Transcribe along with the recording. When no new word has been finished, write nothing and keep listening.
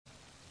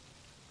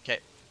Okay.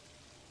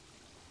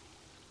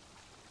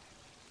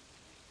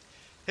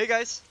 Hey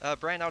guys,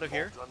 bryonato All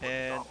here, done with the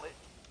and gauntlet?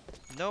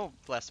 no,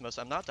 Blasphemous,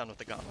 I'm not done with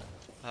the gauntlet.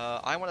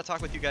 I want to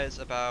talk with you guys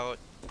about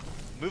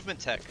movement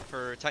tech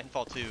for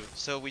Titanfall 2.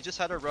 So we just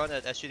had a run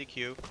at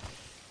SGDQ.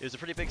 It was a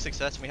pretty big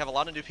success, and we have a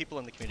lot of new people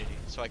in the community.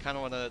 So I kind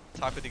of want to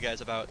talk with you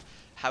guys about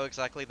how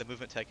exactly the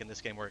movement tech in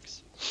this game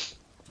works.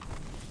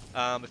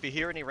 If you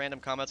hear any random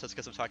comments, that's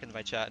because I'm talking to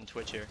my chat and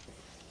Twitch here.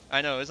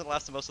 I know, isn't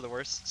last the most of the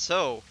worst?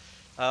 So,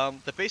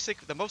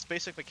 the most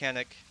basic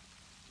mechanic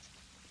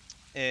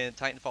in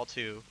Titanfall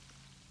 2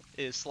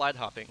 is slide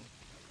hopping.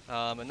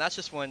 And that's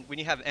just when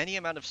you have any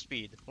amount of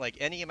speed, like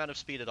any amount of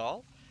speed at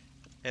all,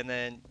 and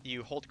then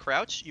you hold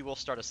crouch, you will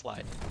start a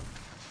slide,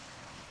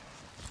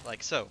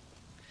 like so.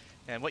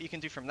 And what you can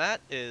do from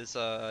that is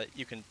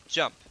you can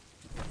jump.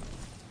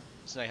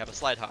 So now you have a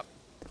slide hop.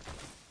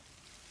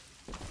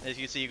 As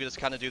you can see, you can just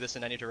kind of do this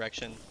in any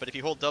direction, but if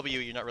you hold W,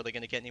 you're not really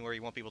going to get anywhere,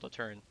 you won't be able to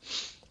turn.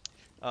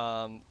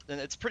 And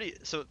it's pretty,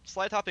 so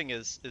slide hopping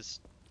is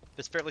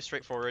fairly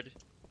straightforward.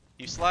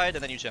 You slide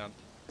and then you jump.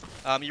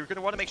 You're going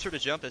to want to make sure to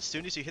jump as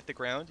soon as you hit the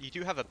ground. You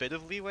do have a bit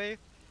of leeway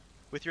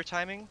with your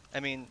timing. I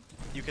mean,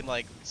 you can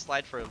like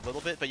slide for a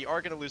little bit, but you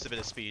are going to lose a bit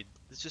of speed.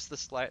 It's just the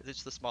slide,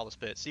 it's the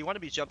smallest bit. So you want to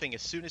be jumping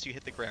as soon as you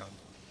hit the ground,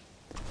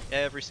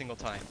 every single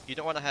time. You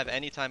don't want to have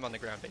any time on the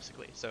ground,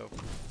 basically. So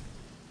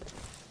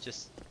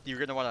just you're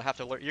going to want to have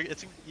to learn.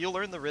 You'll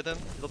learn the rhythm.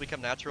 It'll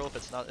become natural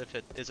if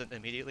it isn't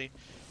immediately.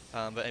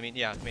 But I mean,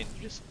 yeah, I mean,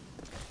 you just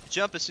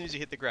jump as soon as you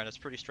hit the ground. It's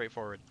pretty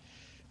straightforward.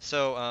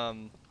 So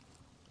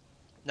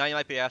now you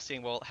might be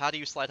asking, well, how do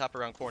you slide hop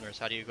around corners?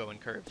 How do you go in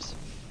curves?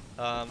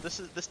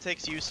 This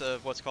takes use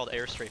of what's called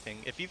air strafing.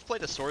 If you've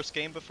played a Source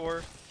game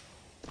before,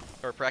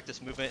 or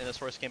practiced movement in a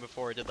Source game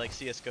before, or did like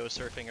CS:GO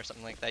surfing or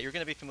something like that, you're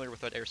going to be familiar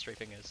with what air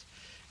strafing is.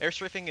 Air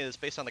strafing is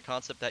based on the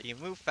concept that you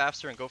move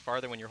faster and go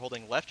farther when you're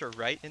holding left or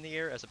right in the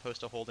air as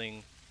opposed to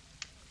holding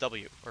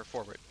W or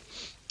forward.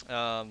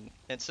 And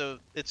so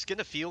it's going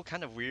to feel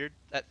kind of weird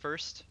at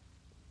first,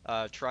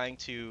 trying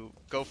to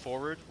go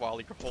forward while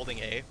you're holding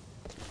A,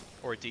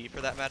 or D for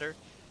that matter.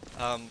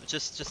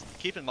 Just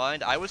keep in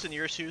mind, I was in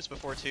your shoes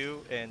before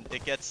too, and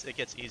it gets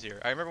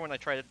easier. I remember when I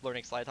tried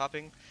learning slide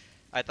hopping,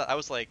 I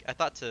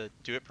thought to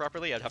do it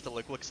properly, I'd have to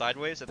look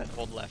sideways and then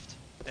hold left,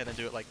 and then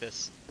do it like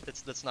this.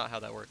 That's not how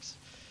that works.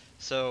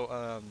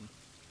 So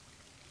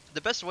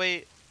the best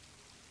way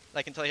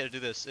I can tell you how to do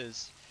this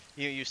is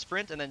you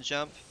sprint and then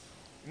jump.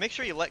 Make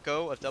sure you let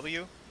go of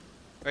W,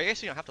 or I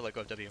guess you don't have to let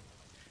go of W.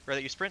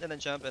 Rather, you sprint and then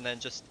jump, and then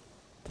just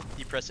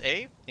you press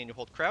A and you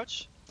hold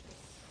crouch,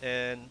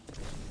 and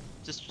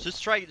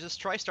just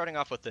try starting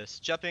off with this: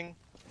 jumping,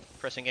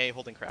 pressing A,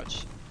 holding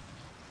crouch,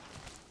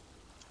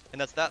 and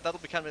that'll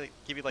be kind of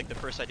give you like the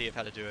first idea of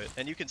how to do it.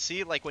 And you can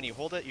see like when you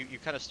hold it, you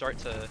kind of start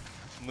to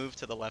move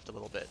to the left a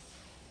little bit.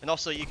 And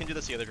also you can do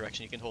this the other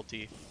direction. You can hold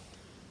D.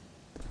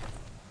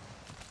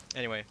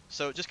 Anyway,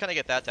 so just kind of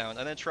get that down,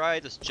 and then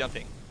try just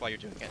jumping while you're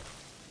doing it.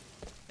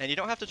 And you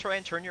don't have to try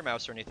and turn your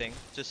mouse or anything.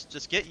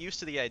 Just get used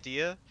to the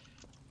idea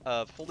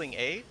of holding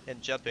A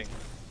and jumping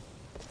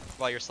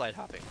while you're slide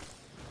hopping.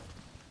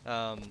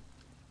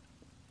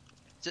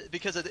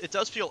 Because it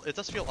does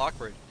feel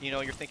awkward. You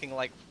know, you're thinking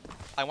like,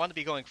 I want to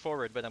be going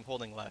forward, but I'm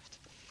holding left.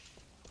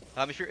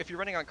 If you're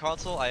running on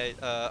console,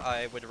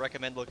 I would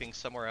recommend looking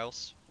somewhere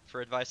else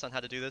for advice on how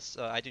to do this.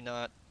 I do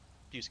not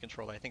use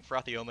controller. I think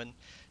Frothy Omen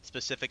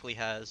specifically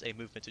has a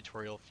movement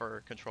tutorial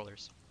for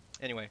controllers.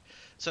 Anyway,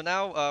 so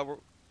now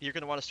you're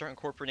going to want to start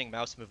incorporating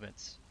mouse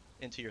movements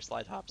into your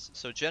slide hops.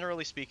 So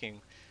generally speaking,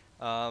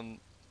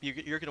 you're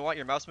going to want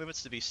your mouse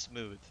movements to be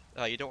smooth.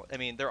 I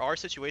mean, there are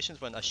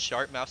situations when a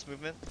sharp mouse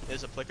movement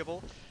is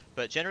applicable,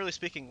 but generally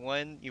speaking,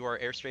 when you are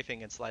air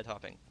strafing and slide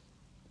hopping,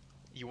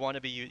 you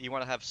want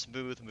to have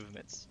smooth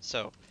movements.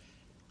 So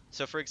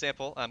for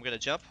example, I'm going to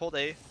jump, hold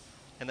A,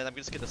 and then I'm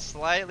just going to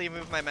slightly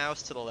move my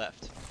mouse to the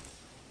left,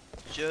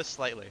 just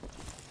slightly.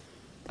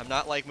 I'm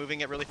not like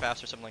moving it really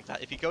fast or something like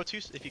that. If you go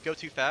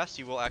too fast,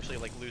 you will actually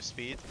like lose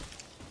speed.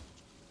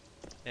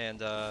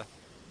 And so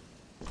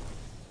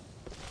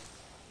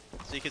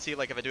you can see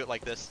like if I do it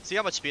like this, see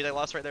how much speed I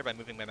lost right there by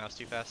moving my mouse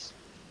too fast.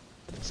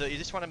 So you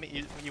just want to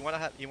you want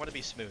to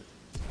be smooth.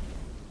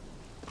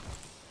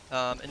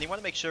 And you want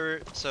to make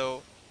sure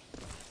so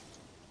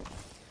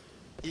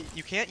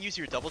you can't use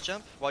your double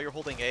jump while you're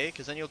holding A,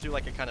 because then you'll do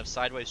like a kind of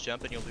sideways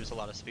jump and you'll lose a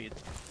lot of speed,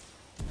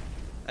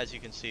 as you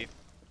can see.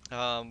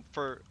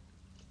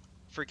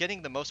 For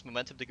getting the most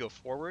momentum to go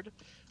forward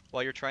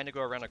while you're trying to go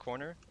around a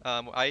corner,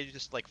 I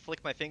just like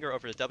flick my finger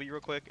over to W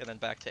real quick and then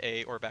back to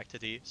A or back to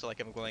D. So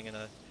like I'm going in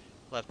a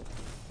left,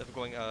 if I'm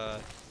going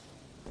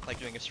like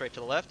doing a straight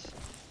to the left,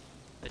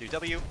 I do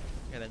W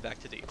and then back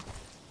to D.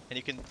 And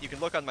you can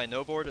look on my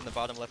no board in the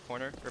bottom left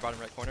corner or bottom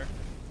right corner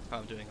how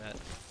I'm doing that.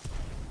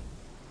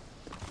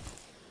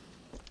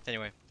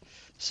 Anyway,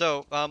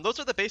 so those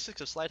are the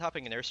basics of slide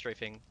hopping and air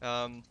strafing.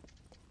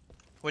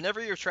 Whenever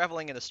you're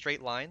traveling in a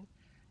straight line,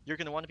 you're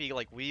going to want to be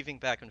like weaving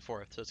back and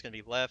forth. So it's going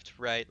to be left,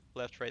 right,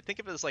 left, right. Think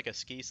of it as like a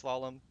ski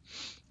slalom.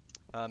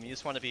 You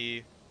just want to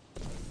be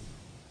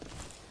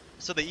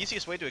So the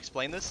easiest way to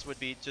explain this would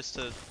be just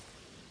to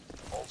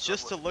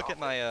look at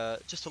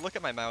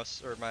my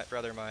mouse, or my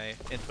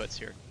inputs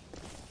here.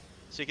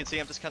 So you can see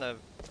I'm just kind of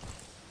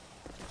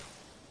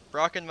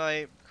rocking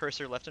my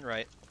cursor left and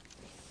right,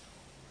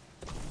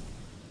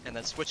 and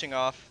then switching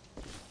off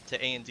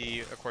to A and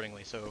D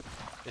accordingly. So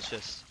it's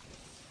just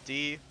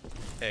D,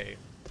 A,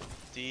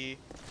 D,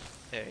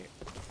 A,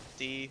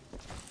 D,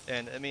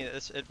 and I mean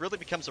it really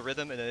becomes a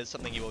rhythm, and it is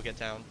something you will get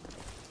down.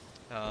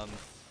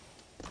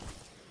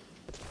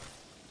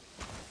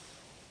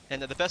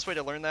 And the best way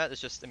to learn that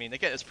is just, I mean,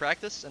 again, it's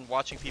practice and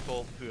watching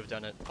people who have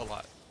done it a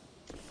lot,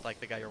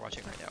 like the guy you're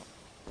watching right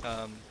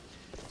now.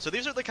 So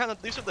these are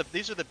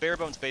the bare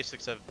bones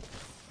basics of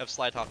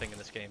slide hopping in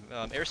this game.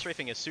 Air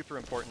strafing is super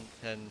important,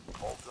 and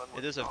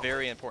it is a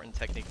very important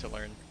technique to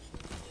learn.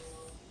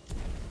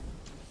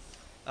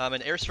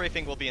 And air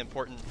strafing will be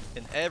important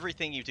in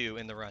everything you do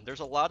in the run. There's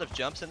a lot of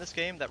jumps in this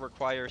game that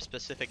require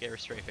specific air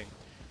strafing.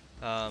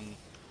 So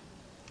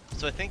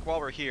I think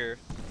while we're here,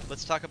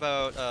 let's talk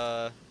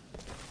about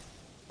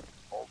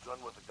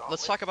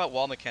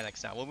wall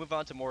mechanics now. We'll move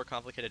on to more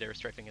complicated air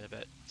strafing in a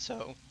bit.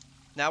 So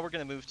now we're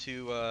going to move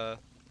to,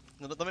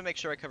 let me make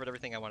sure I covered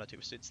everything I wanted to.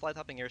 So it's slide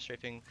hopping, air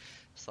strafing,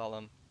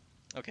 slalom.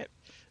 Okay,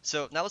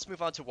 so now let's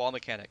move on to wall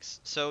mechanics.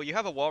 So you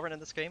have a wall run in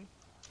this game,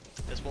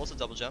 as well as a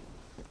double jump.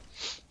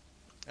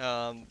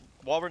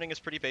 Wall running is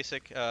pretty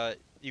basic.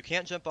 You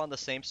can't jump on the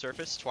same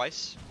surface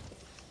twice.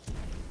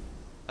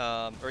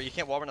 Or you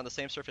can't wall run on the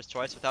same surface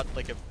twice without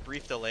like a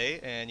brief delay,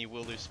 and you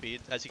will lose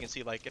speed. As you can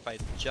see, like if I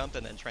jump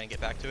and then try and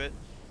get back to it,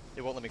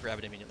 it won't let me grab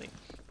it immediately.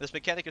 This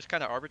mechanic is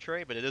kind of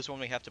arbitrary, but it is one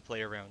we have to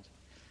play around.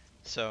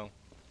 So,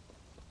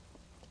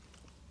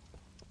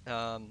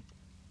 what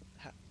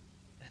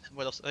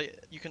else?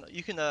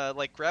 You can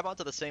like grab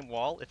onto the same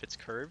wall if it's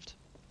curved.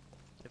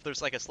 If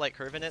there's like a slight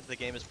curve in it, the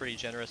game is pretty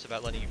generous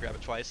about letting you grab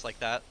it twice, like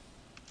that,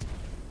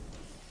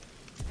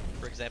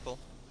 for example.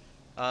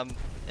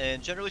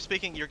 And generally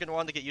speaking, you're going to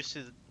want to get used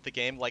to the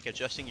game like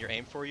adjusting your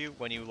aim for you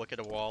when you look at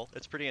a wall.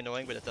 It's pretty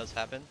annoying, but it does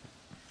happen.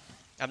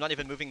 I'm not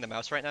even moving the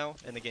mouse right now,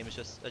 and the game is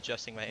just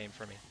adjusting my aim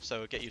for me,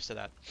 so get used to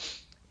that.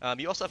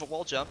 You also have a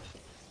wall jump,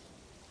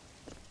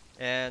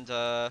 and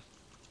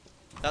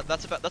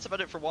that's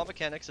about it for wall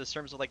mechanics in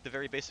terms of like the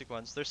very basic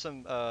ones. There's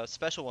some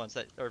special ones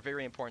that are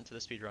very important to the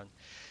speedrun.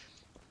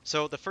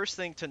 So the first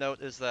thing to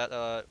note is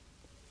that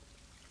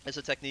is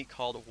a technique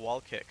called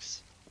wall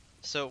kicks.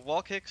 So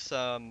wall kicks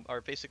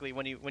are basically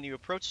when you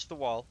approach the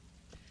wall,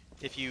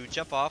 if you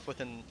jump off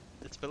within,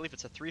 I believe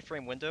it's a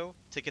 3-frame window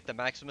to get the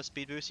maximum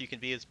speed boost. You can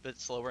be a bit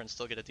slower and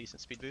still get a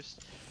decent speed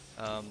boost.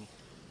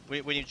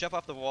 When you jump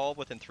off the wall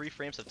within 3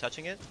 frames of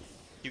touching it,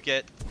 you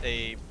get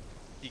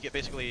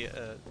basically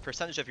a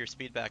percentage of your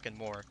speed back and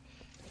more.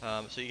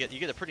 So you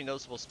get a pretty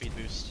noticeable speed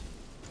boost.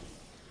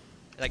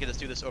 And I can just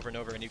do this over and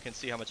over, and you can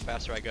see how much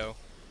faster I go,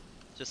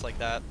 just like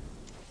that.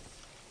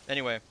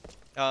 Anyway.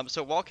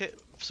 So wall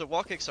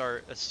kicks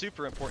are a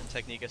super important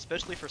technique,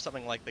 especially for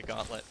something like the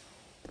gauntlet.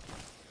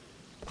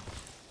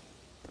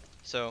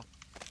 So,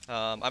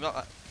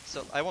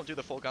 I won't do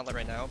the full gauntlet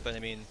right now, but I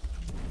mean,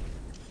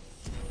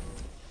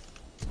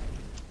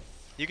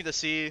 you can just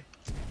see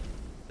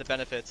the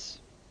benefits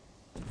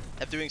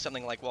of doing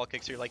something like wall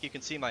kicks here. Like you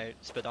can see my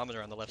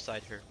speedometer on the left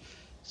side here.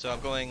 So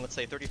I'm going, let's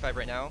say 35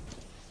 right now.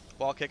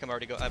 Wall kick, I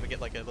would get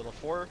like a little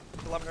 4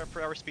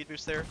 km/h speed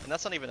boost there, and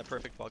that's not even a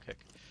perfect wall kick.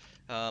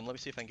 Let me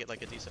see if I can get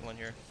like a decent one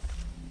here.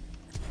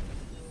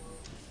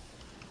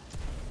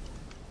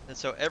 And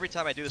so every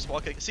time I do this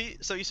wall kick, see,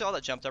 so you saw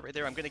that jumped up right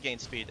there, I'm going to gain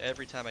speed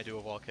every time I do a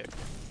wall kick.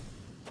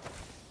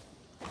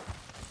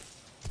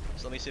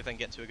 So let me see if I can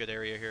get into a good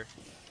area here.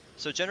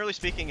 So generally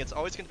speaking, it's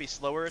always going to be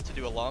slower to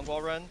do a long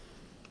wall run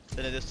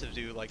than it is to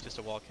do like just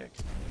a wall kick.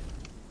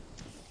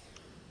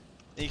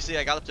 And you see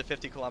I got up to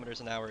 50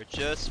 km/h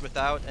just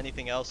without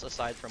anything else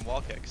aside from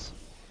wall kicks.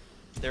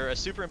 They're a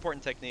super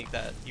important technique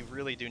that you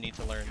really do need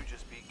to learn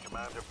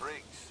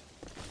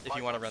if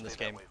you want to run this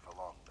game.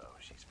 Long,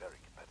 she's very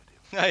competitive.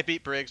 I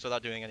beat Briggs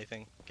without doing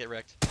anything. Get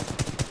wrecked.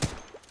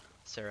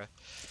 Sarah.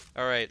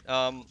 Alright,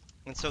 and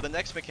so the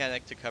next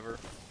mechanic to cover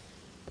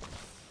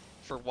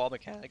for wall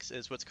mechanics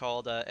is what's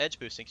called edge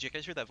boosting. Did you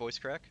guys hear that voice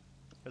crack?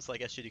 It's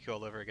like SGDQ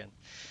all over again.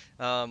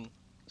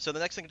 So the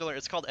next thing to learn,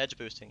 it's called edge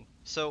boosting.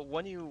 So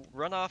when you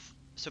run off,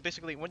 so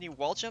basically when you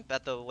wall jump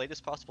at the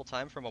latest possible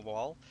time from a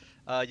wall,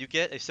 you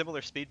get a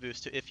similar speed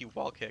boost to if you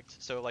wall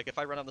kicked. So like if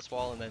I run on this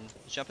wall and then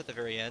jump at the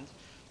very end,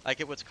 I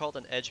get what's called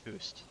an edge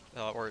boost,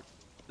 or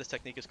this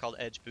technique is called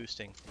edge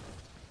boosting.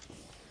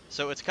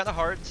 So it's kind of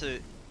hard to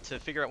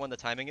figure out when the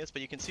timing is,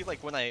 but you can see like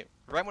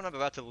right when I'm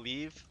about to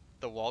leave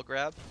the wall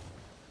grab,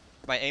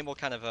 my aim will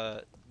kind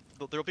of,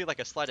 there'll be like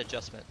a slight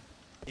adjustment.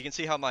 You can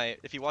see how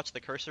if you watch the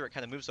cursor, it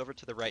kind of moves over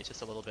to the right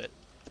just a little bit,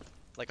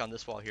 like on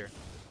this wall here,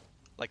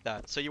 like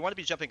that. So you want to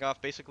be jumping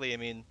off, basically, I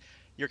mean,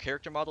 your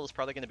character model is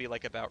probably going to be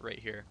like about right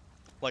here,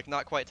 like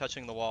not quite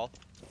touching the wall,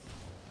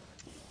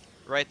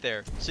 right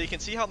there. So you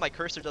can see how my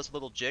cursor does a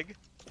little jig,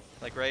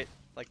 like right,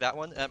 like that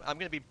one. And I'm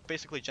going to be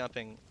basically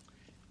jumping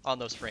on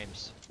those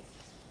frames.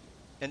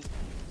 And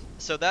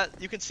so that,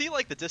 you can see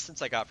like the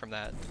distance I got from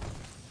that.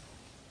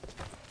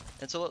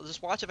 And so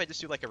just watch if I just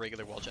do like a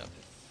regular wall jump.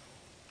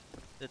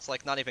 It's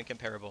like not even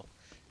comparable.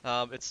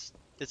 It's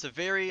a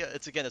very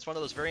it's one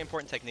of those very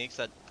important techniques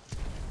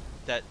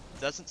that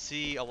doesn't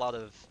see a lot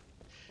of,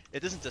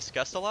 it isn't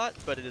discussed a lot,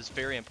 but it is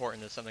very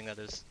important. It's something that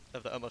is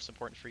of the utmost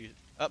importance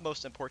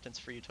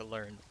for you to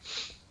learn.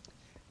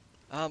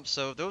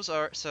 So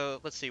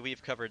let's see,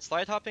 we've covered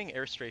slide hopping,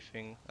 air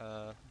strafing,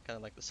 kind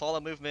of like the solo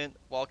movement,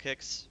 wall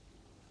kicks.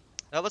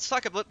 Now let's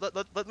talk about,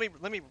 let me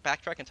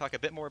backtrack and talk a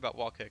bit more about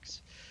wall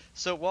kicks.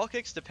 So wall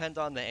kicks depend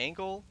on the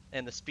angle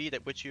and the speed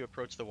at which you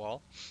approach the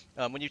wall.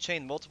 When you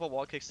chain multiple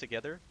wall kicks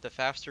together, the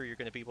faster you're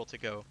going to be able to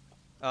go.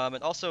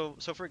 And also,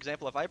 so for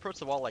example, if I approach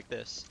the wall like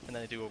this and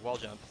then I do a wall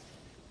jump,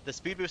 the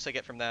speed boost I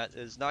get from that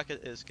is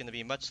going to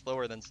be much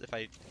slower than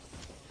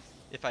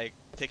if I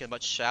take a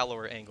much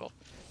shallower angle.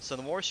 So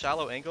the more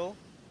shallow angle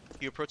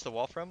you approach the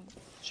wall from,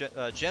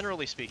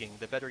 generally speaking,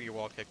 the better your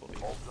wall kick will be.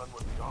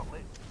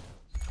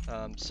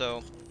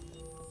 So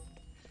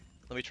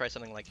let me try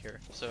something like here.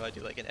 So I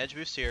do like an edge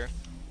boost here,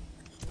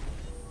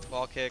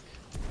 wall kick,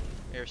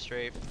 air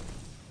strafe.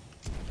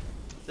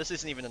 This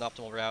isn't even an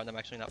optimal route, and I'm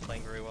actually not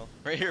playing very well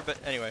right here, but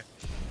anyway.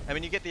 I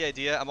mean, you get the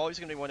idea. I'm always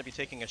going to want to be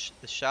taking as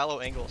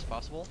shallow angle as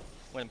possible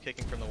when I'm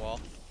kicking from the wall.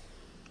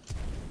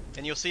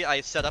 And you'll see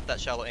I set up that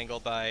shallow angle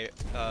by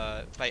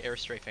air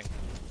strafing.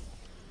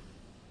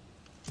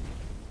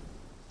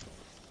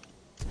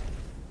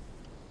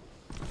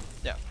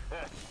 Yeah.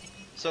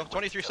 So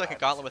 23-second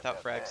gauntlet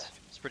without frags.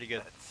 It's pretty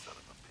good.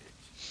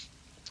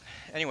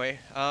 Anyway,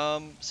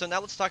 so now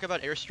let's talk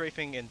about air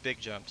strafing and big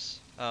jumps.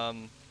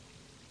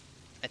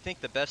 I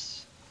think the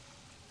best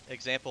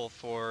example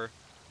for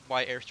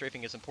why air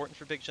strafing is important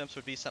for big jumps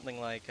would be something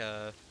like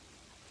the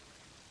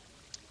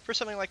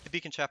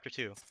Beacon Chapter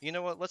 2. You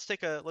know what? Let's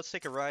take a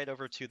ride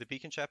over to the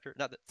Beacon Chapter,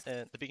 not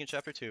the Beacon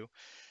Chapter 2,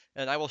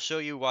 and I will show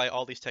you why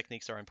all these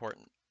techniques are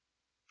important.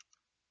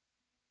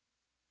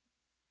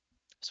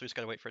 So we just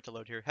gotta wait for it to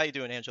load here. How you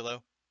doing,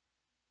 Angelo?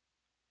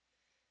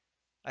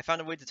 I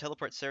found a way to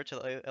teleport Sarah to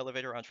the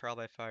elevator on trial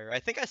by fire. I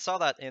think I saw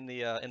that in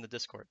the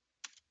Discord.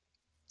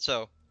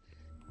 So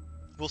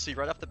we'll see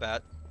right off the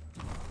bat.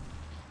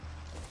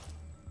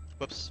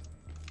 Whoops.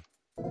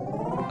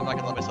 I'm not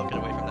gonna let myself get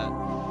away from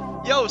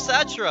that. Yo,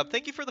 Satrup,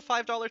 thank you for the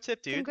 $5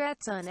 tip, dude.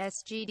 Congrats on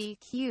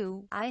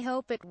SGDQ. I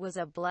hope it was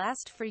a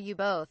blast for you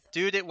both.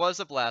 Dude, it was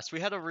a blast. We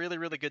had a really,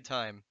 really good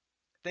time.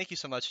 Thank you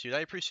so much, dude.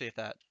 I appreciate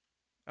that.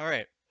 All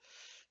right.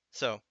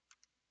 So,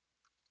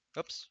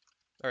 oops.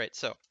 All right,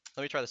 so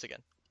let me try this again.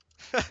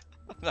 I'm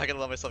not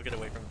gonna let myself get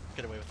away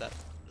with that.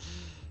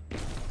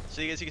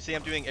 So as you can see,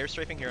 I'm doing air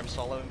strafing here. I'm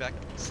slaloming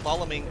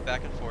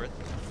back and forth.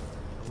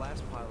 The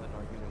last pilot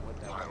argument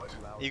went that way 2 hours.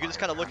 You can just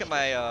kind of look at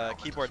my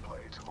keyboard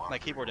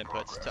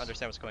inputs to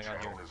understand what's going on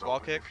here. Wall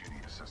kick,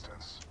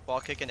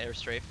 and air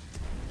strafe.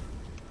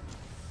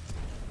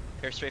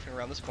 Air strafing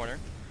around this corner.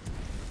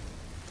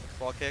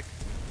 Wall kick,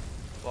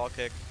 wall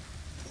kick,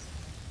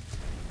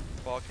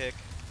 wall kick.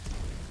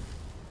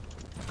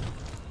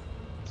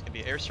 It's gonna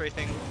be air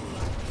strafing,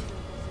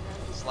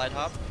 slide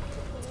hop.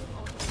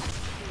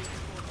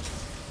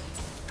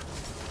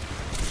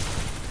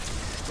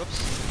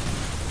 Whoops.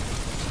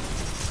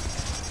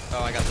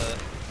 Oh, I got the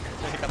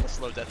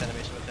slow death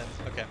animation with him.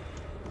 Okay.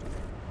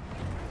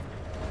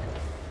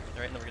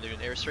 Alright, then we're gonna do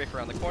an air strafe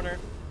around the corner.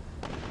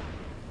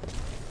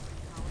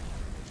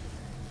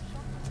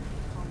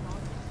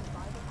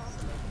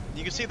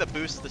 You can see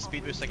the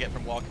speed boost I get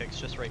from wall kicks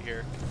just right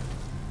here.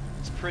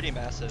 It's pretty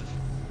massive.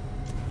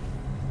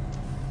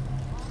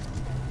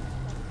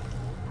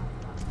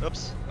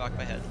 Oops, knocked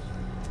my head.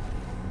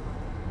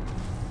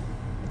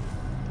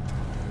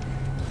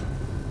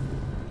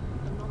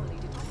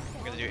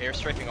 I'm gonna do air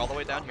strafing all the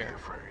way down here.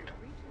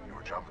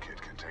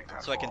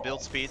 So I can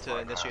build speed to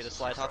initiate a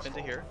slide hop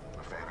into here.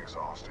 The fan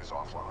exhaust is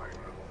offline.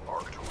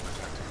 Arc tool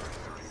detected at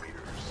 30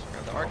 meters.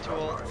 Grab the arc tool.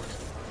 You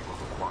will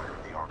require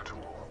the arc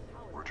tool.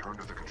 Return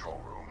to the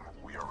control room.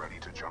 We are ready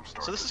to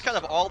jumpstart. So this is kind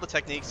of all the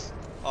techniques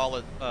all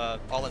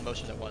in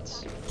motion at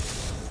once.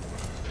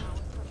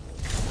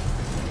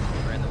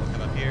 And then we'll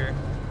come up here.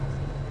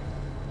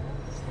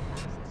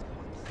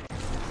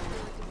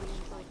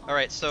 All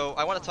right, so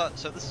I want to talk.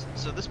 So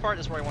this part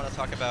is where I want to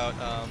talk about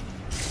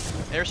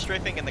air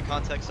strafing in the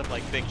context of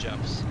like big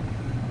jumps.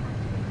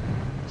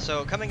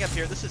 So coming up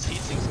here, this is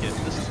heatsink skip.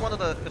 This is one of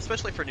the,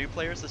 especially for new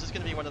players, this is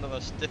going to be one of the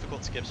most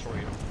difficult skips for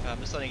you. I'm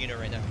just letting you know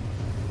right now.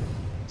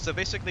 So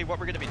basically, what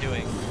we're going to be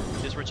doing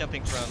is we're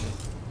jumping from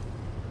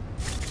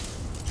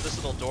this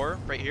little door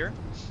right here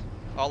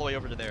all the way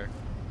over to there.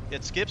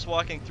 It skips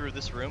walking through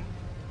this room,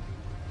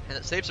 and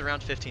it saves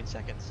around 15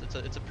 seconds.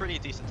 It's a pretty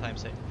decent time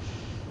save.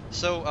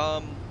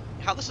 So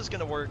how this is going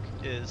to work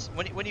is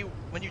when you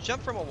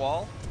jump from a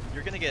wall,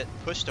 you're going to get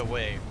pushed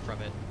away from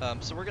it.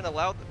 So we're going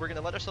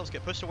to let ourselves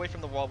get pushed away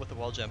from the wall with the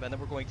wall jump, and then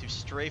we're going to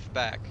strafe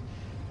back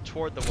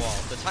toward the wall.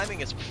 The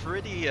timing is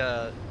pretty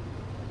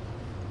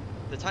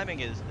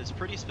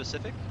pretty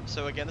specific.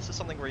 So again, this is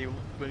something where you're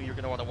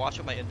going to want to watch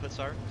what my inputs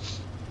are.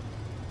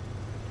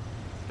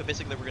 But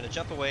basically, we're going to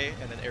jump away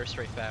and then air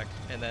strafe back,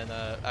 and then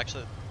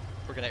actually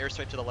we're gonna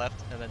airstrike to the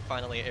left, and then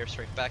finally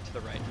airstrike back to the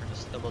right for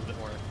just a little bit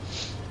more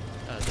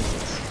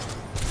distance.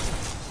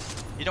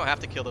 You don't have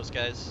to kill those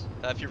guys.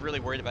 If you're really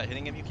worried about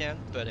hitting them, you can,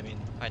 but I mean,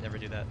 I never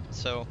do that.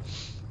 So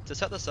to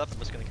set this up, I'm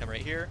just gonna come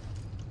right here,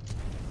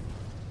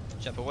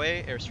 jump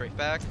away, airstrike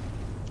back,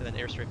 and then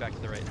airstrike back to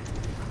the right.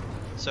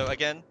 So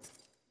again,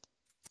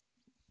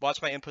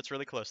 watch my inputs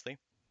really closely.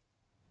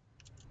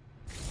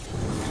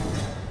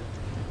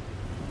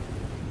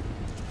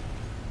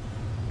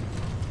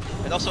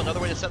 And also another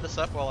way to set this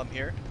up while I'm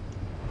here,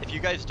 if you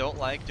guys don't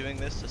like doing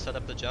this to set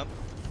up the jump,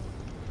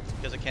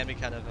 because it can be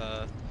kind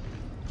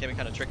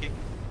of tricky,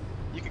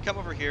 you can come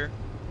over here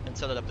and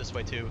set it up this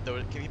way too,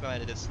 though keep in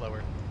mind it is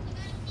slower.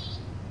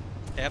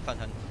 Okay, have fun,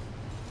 hun.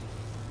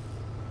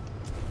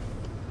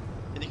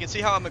 And you can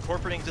see how I'm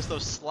incorporating just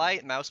those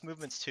slight mouse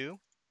movements too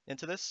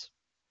into this.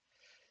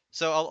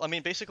 So I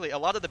mean, basically, a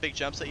lot of the big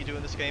jumps that you do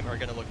in this game are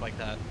going to look like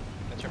that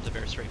in terms of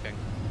airstrafing.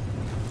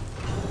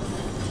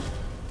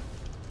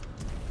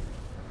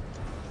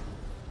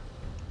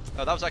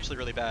 Oh, that was actually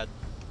really bad.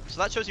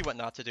 So that shows you what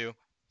not to do.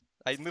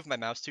 I moved my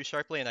mouse too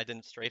sharply and I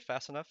didn't strafe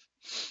fast enough.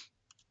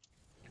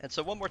 And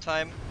so one more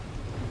time,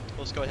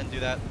 we'll just go ahead and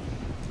do that.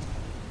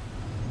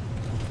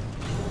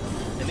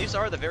 And these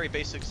are the very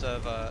basics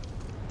of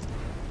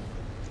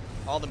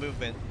all the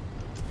movement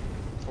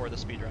for the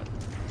speedrun.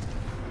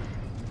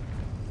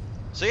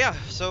 So yeah,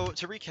 so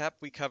to recap,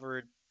 we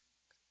covered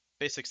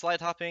basic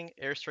slide hopping,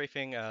 air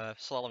strafing,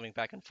 slaloming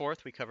back and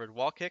forth. We covered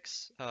wall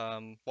kicks,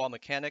 wall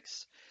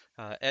mechanics,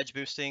 edge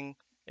boosting,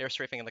 air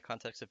strafing in the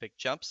context of big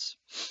jumps.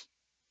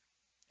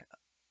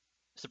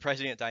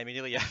 Surprised you didn't die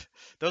immediately. Yeah,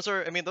 those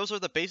are. I mean, those are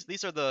the base.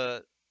 These are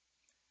the.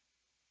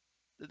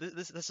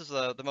 This is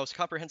the most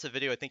comprehensive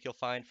video I think you'll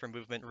find for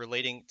movement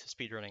relating to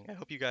speedrunning. I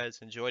hope you guys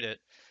enjoyed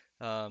it.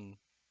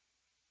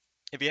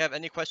 If you have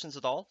any questions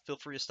at all, feel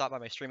free to stop by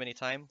my stream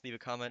anytime. Leave a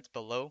comment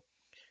below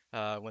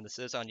when this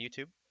is on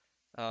YouTube.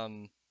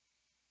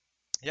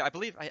 Yeah, I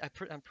believe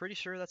I'm pretty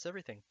sure that's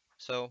everything.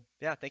 So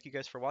yeah, thank you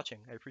guys for watching.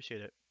 I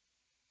appreciate it.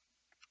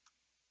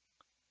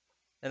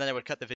 And then I would cut the video.